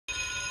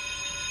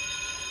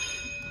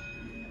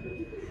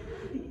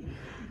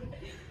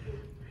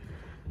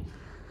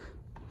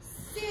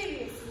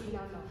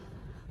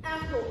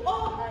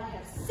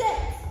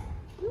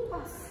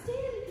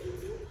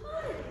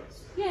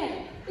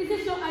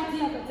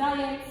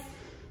diet?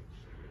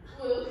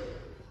 Well,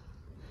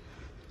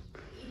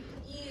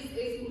 it is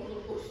a small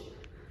portion.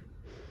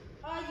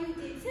 Are you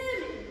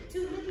determined to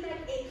look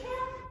like a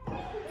cat?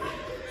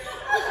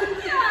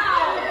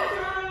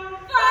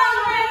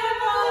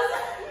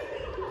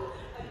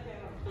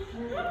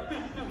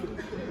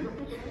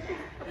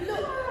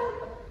 Look,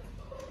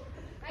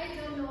 I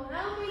don't know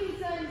how many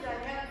times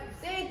I have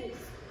to say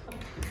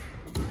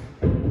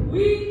this.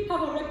 We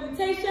have a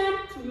reputation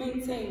to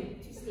maintain.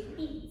 To stay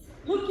fit.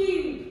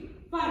 Looking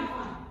fine,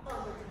 fine.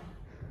 All the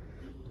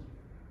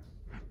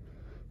time.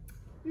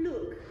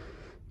 Look,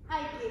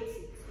 I get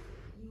it.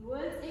 You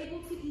weren't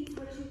able to eat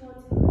what you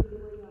wanted when you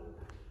were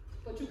younger.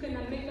 But you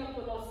cannot make up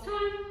for lost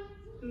time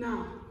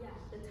now. Yeah,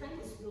 the time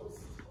is lost.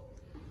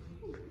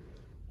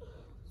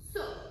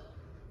 So,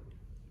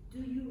 Do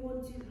you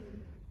want to be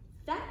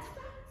fat,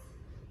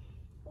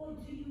 or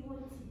do you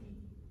want to be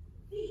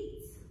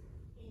fit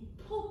and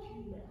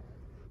popular?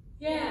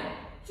 Yeah,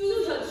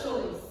 choose your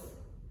choice.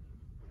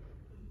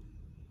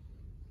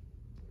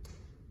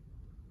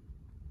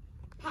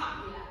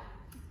 popular.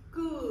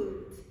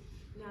 Good.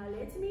 Now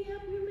let me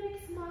help you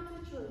make smarter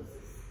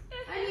choices.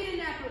 I need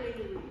an apple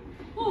anyway.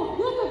 Oh,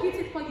 we'll go get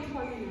it for you,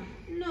 Paulina.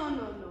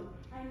 No.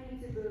 I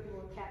need to build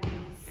more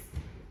calories.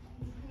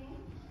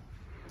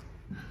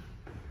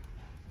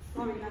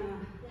 Sorry, Nana.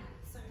 Yeah,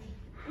 sorry.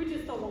 We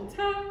just don't want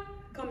her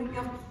coming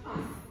after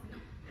us.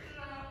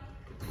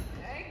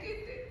 I get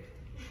it.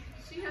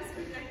 She has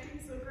been acting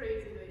so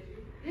crazy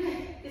lately.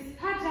 Yeah, it's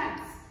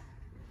pageants.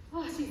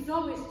 Oh, she's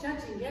always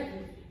judging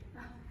everything.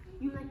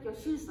 You like your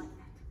shoes like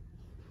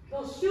that?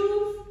 Those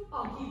shoes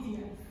are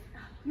hideous.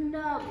 You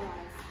know,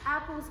 guys,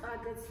 apples are a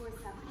good source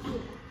of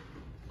food.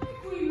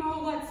 Like we know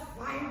what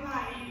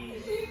fiber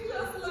is. She's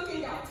just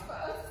looking out for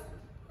us.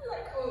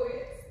 Like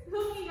always.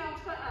 Looking out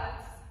for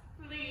us.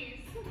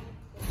 Please.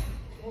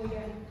 Oh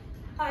yeah.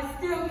 I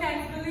still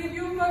can't believe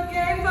you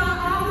forgave her,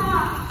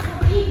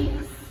 Anna.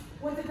 Yes.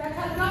 Was it that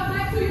had gone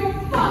back to your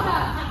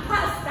father and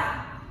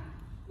pasta?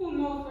 Who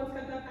knows what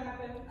could have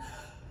happened?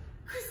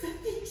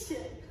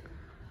 Crucifixion.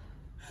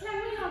 Can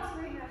we not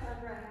bring that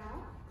up right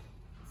now?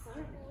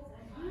 Sorry.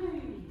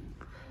 Fine.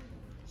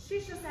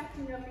 She's just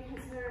acting up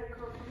because her and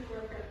Kobe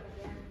broke up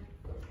again.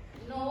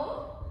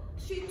 No,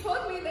 she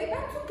told me they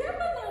got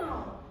together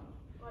now.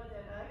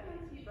 Whatever, I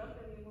can't keep up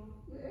anymore.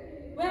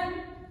 Well,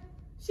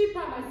 she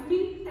promised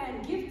me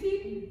and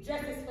Gifty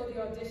dresses for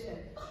the audition.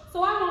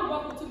 So I won't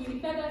ruffle too many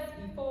feathers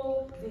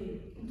before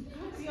then.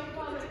 Your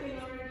father can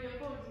already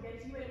afford to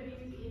get you and me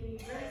any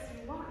dress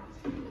you want.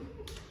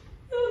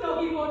 You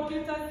know he won't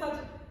give us such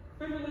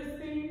frivolous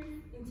things.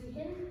 And to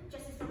him,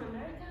 dresses from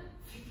America?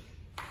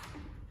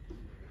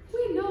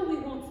 We know we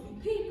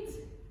won't be picked,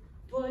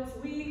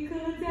 but we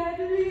could at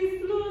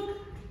least look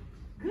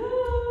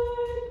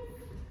good.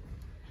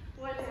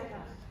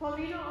 Whatever.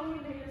 Paulina only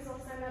made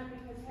herself sign up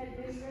because head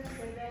mistress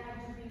said there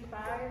had to be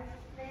 5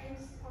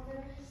 names on the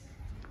list.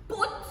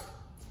 But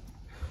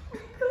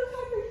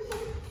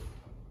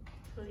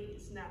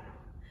Please, now.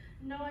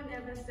 No one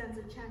ever stands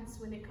a chance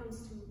when it comes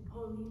to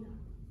Paulina.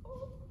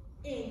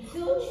 And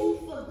don't you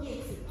forget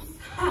it.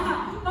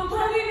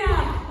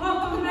 Paulina,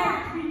 welcome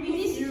back. We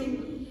miss you.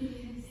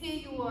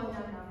 Here you are,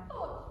 Nana.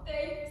 oh,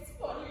 thanks,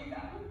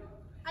 Paulina.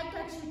 I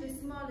got you the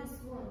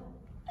smallest one.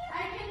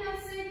 I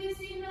cannot say this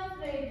enough,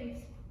 ladies.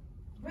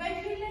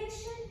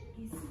 Regulation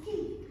is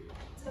key.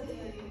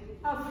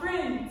 Our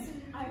friends.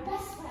 Our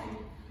best friend.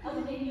 I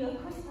will give you a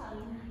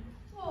crystal.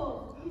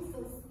 Oh, he's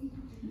so sweet.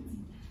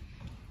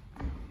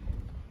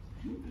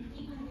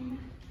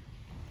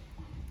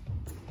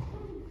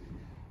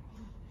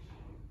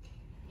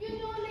 You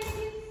know,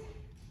 ladies,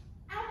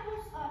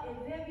 apples are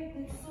a very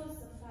good source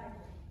of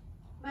fiber.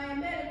 My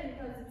American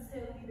cousins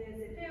tell me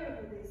there's a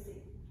parable they say.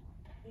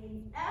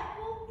 An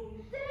apple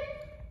a day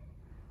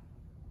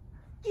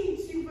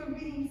keeps you from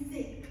being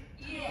sick.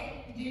 Yeah,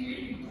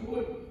 really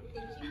good.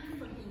 They keep you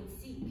from being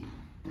sick.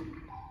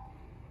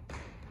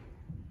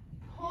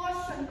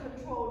 Portion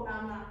control,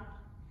 Mama.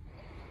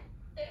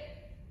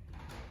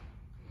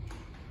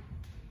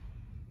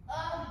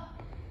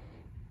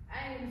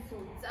 I am so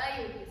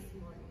tired this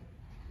morning.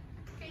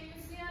 Can you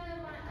see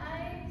under my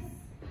eyes?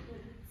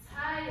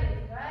 Tired,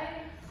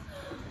 right?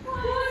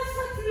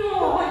 What?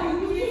 No, are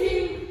you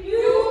kidding?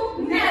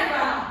 You never.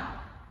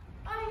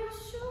 Are you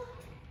sure?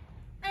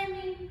 I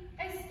mean,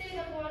 I stayed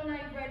up all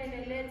night writing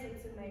a letter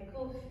to my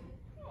coffee.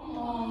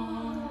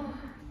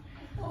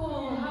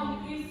 Oh,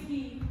 how is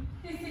he?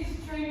 Is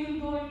his training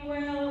going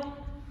well?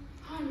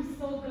 I'm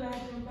so glad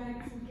you're back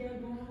together.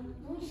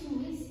 Don't you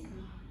miss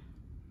him?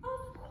 Of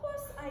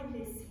course I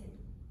miss him.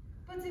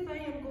 But if I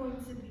am going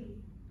to be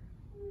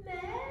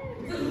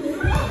married,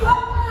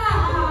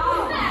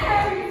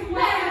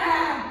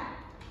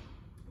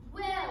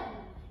 well,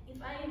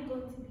 if I am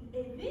going to be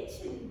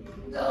eventually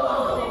married, No.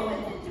 a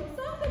potential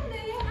soccer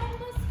player, I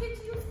must get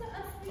used to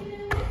us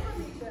being away from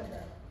each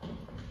other.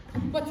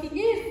 But he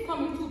is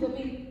coming to the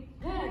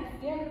big dance,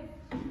 yeah?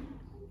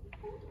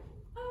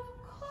 Of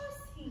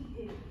course he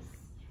is.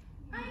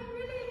 I am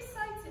really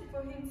excited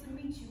for him to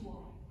meet you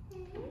all.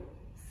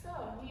 So,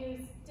 he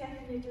is definitely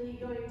definitely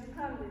going to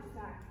come this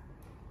time.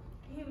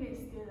 He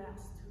missed the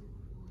last two.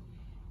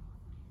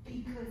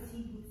 Because he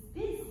was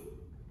busy,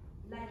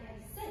 like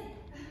I said.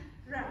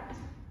 Right.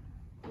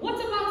 What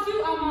about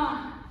you,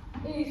 Amma?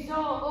 Is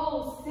your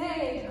old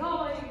stay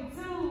going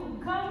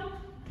to come?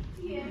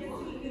 Yes,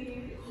 he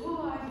is.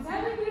 Oh, I'm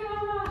telling you,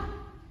 Amma,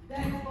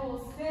 that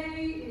old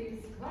stay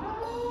is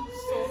gone.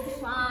 It's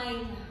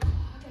fine.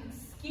 That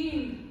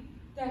skin,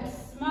 that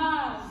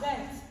smile,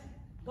 that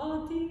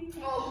body.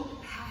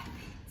 Oh, habit.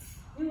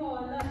 You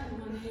are lucky,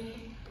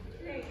 honey.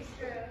 Thanks,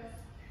 girl.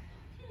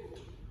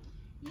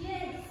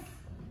 Yes.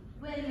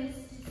 Well,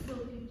 Mr.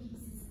 Sophie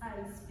keeps his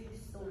eyes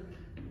fixed on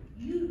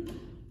you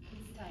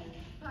this time.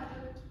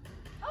 Pardon?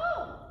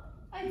 Oh,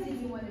 I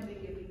didn't want to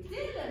make a big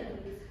deal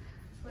of it,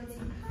 but he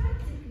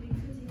practically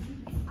couldn't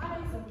keep his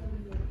eyes on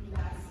me at the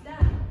last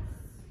dance.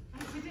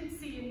 I didn't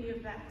see any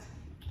of that.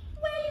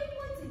 Well, you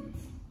wouldn't.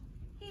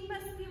 He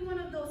must be one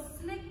of those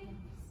slick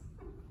ones.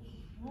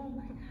 Oh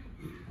my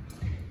God.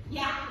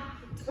 Yeah.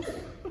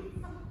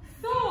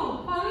 So,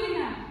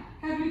 Paulina,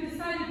 have you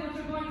decided what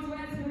you're going to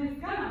wear to Miss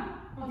Ghana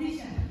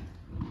audition?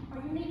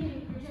 Are you making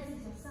any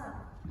dresses yourself?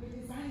 Your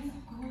designs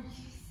are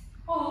gorgeous.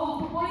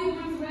 Oh, or are you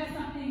going to wear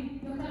something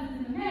your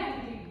cousin in America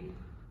gave you?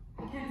 I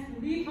can't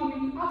believe how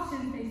many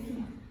options they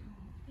see.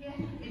 Yeah,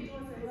 it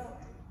was a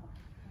lot.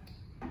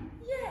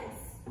 Yes.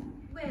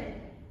 Well,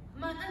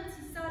 my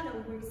Auntie Sala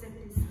works at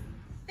this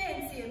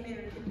fancy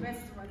American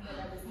restaurant that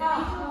I was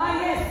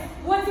Yes.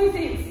 What is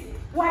it?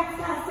 White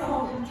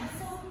Castle.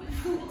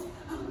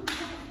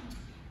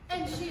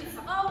 And she's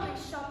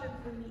always shopping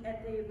for me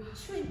at the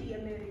trendy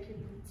American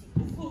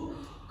boutiques.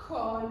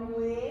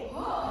 Conway,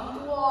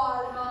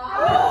 Walmart,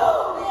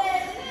 the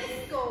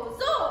list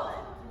goes on.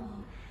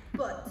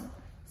 But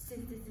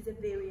since this is a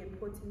very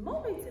important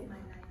moment in my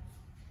life,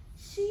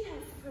 she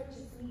has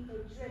purchased me a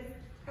dress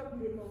from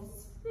the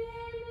most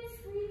famous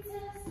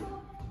retail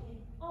store in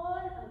all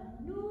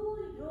of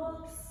New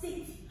York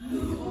City.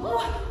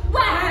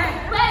 Wait.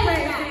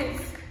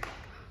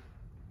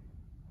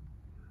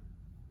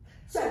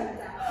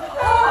 China.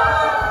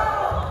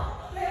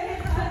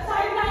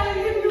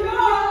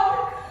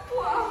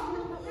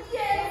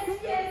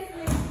 Yes,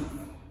 ladies.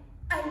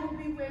 I will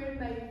be wearing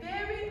my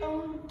very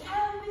own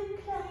Calvin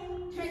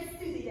Klein dress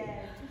to the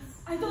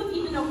dance. I don't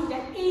even know who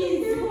that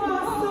is. You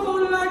are so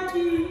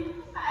lucky.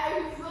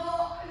 I'm so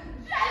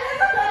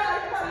jealous.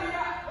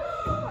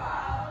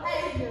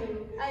 I know.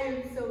 I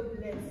am so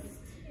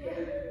blessed. Yeah,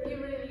 you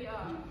really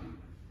are.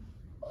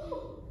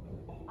 Oh,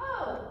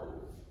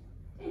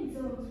 and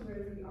don't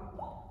worry,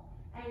 Uncle.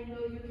 I know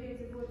you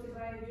can't afford to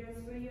buy a dress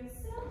for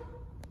yourself,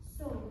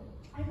 so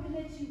I will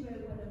let you wear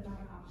one of my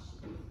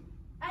options.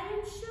 I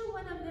am sure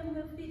one of them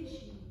will fit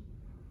you.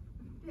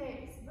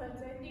 Thanks, but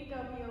I think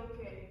I'll be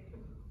okay.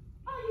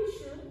 Are you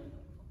sure?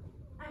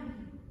 I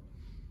mean,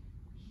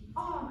 you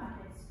are my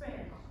best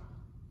friend,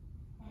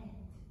 and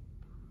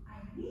I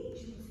need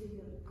you to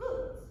look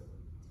good.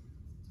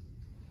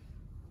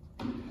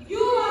 You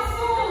are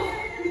so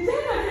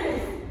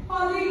generous,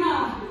 Paulina.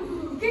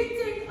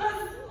 Getting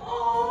us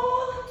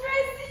all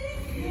dresses.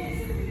 Yes.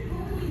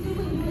 What will we do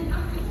when you and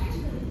Uncle catch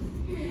them?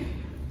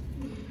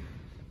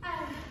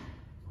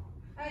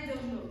 I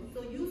don't know. So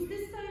use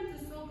this time to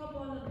soak up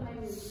all of my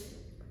wisdom.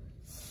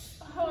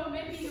 Oh,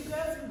 maybe you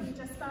girls will be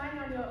just fine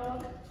on your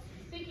own.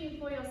 Thinking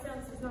for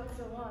yourselves is not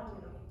so hard,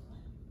 you know.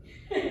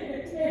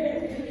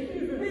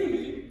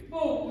 Really?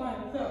 Oh my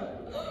God.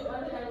 Why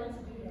would I want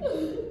to do that?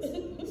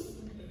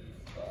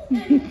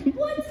 And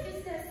what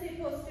is that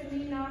supposed to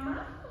mean,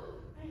 Mama?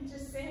 I'm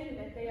just saying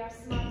that they are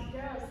smart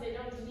girls. They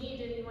don't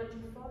need anyone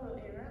to follow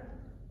around.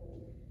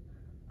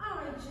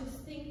 I just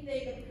think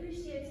they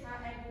appreciate her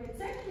and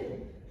protect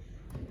them.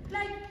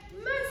 Like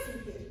Mercy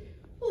here,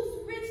 whose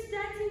rich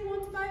daddy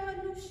won't buy her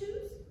new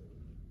shoes.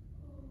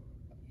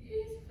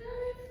 He's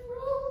very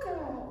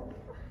frugal.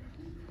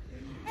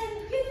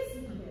 And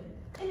Gibson here,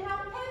 and how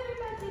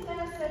everybody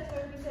laughed at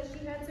her because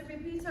she had to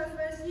repeat her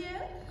first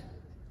year.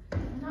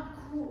 Not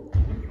cool.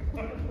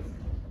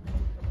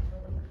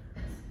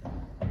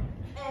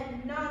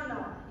 And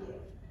Nana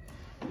here,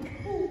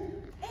 who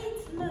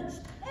ate lunch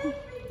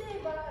every day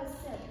by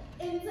herself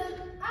until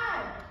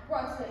I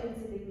brought her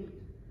into the group.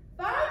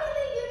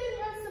 Finally giving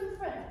her some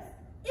friends.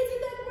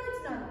 Isn't that right,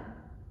 Nana?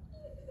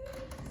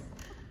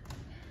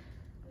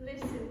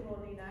 Listen,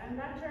 Paulina, I'm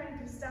not trying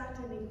to start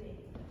anything.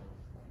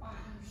 Are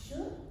you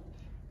sure?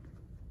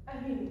 I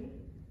mean,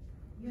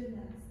 you're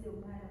not still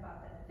mad about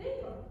that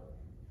paper.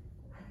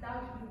 I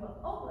thought you were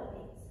over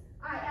it.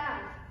 I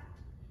am.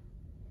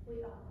 We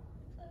are.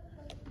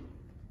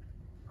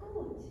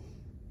 Good.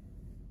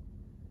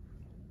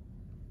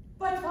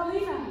 But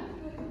Paulina,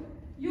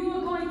 you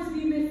were going to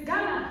be Miss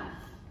Ghana.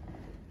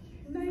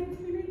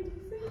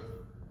 1986.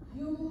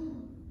 You are the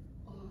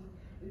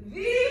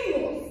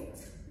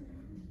most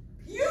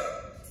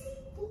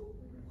beautiful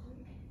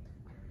woman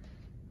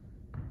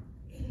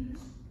in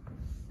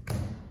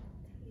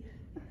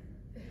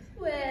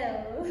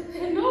Well,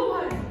 and no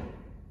one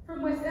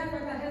from West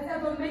Africa has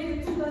ever made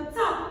it to the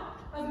top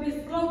of Miss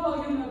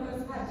Global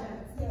Universe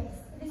pageant. yes,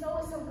 there's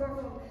always some girl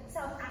from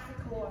South Africa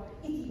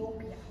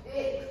Ethiopia.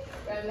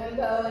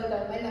 Remember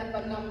when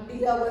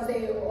Nambia was a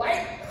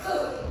white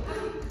girl?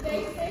 They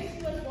say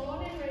she was born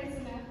and raised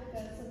in Africa,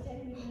 so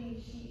technically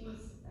she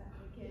is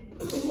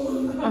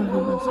African.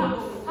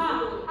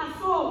 And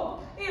so,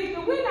 if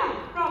the winner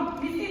from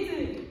Miss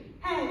Italy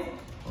has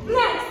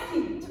black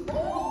skin,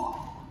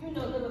 You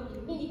know, there will be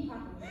many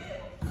problems.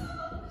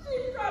 she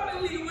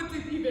probably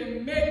wouldn't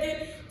even make it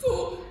to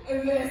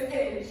this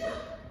age.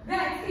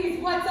 That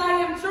is what I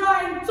am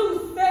trying to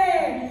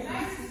say.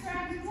 I was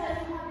trying to tell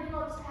you how they go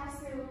to past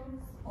their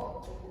rooms.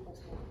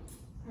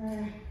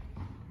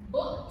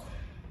 But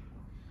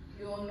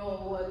you know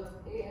what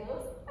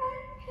else I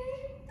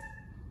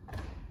hate?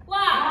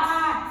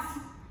 What?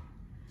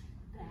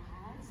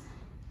 That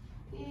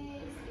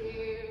this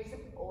year's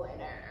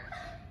winner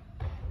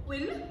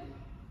will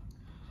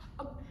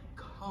a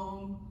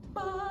company.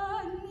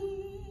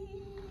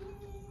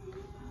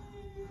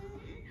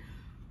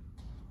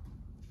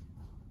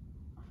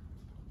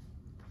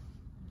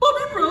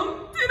 Bobby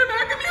Brown did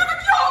American Music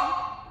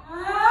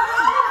Show.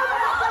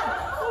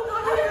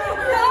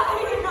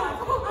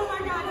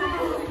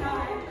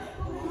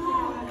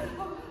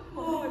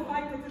 Oh, if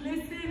I could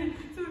listen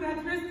to that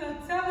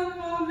Mr.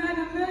 Telephone Man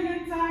a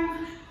million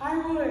times, I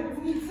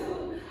would. Me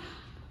too.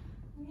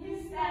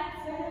 Miss that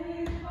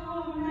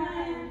telephone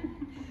man.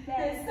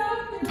 There's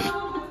something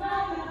wrong with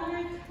my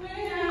life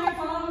when I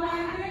call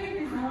my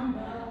baby's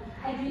number.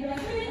 I get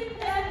a hit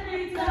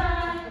every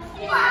time.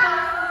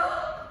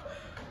 Wow!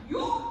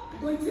 You're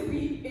going to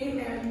be in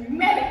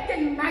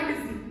American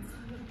magazines.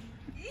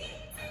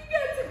 Eating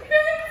at the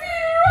fancy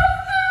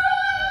restaurant.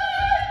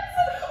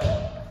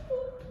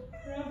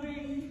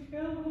 Rubbing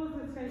elbows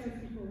with famous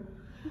people.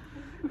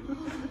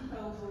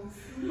 Elbows.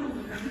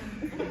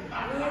 I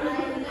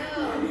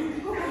know.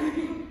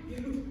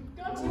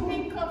 Don't you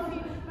think coffee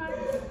would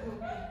matter?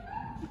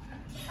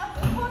 Of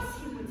course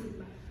he wouldn't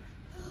mind.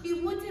 He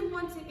wouldn't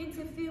want to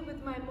interfere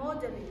with my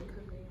modeling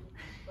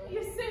career.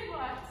 You say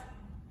what?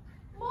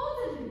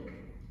 Modeling.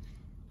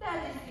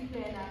 That is the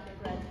plan after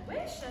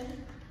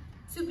graduation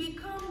to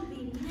become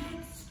the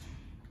next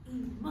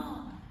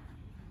imam.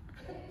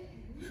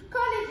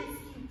 College is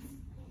cute,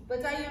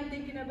 but I am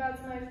thinking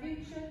about my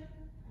future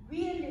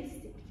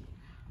realistically.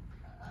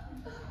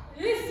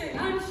 Listen,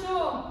 I'm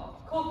sure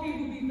Kofi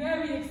will be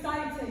very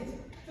excited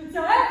to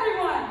tell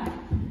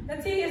everyone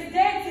that he is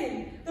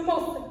dating the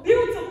most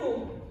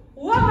beautiful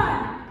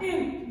woman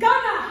in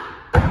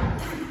Ghana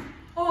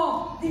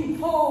or the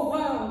whole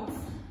world.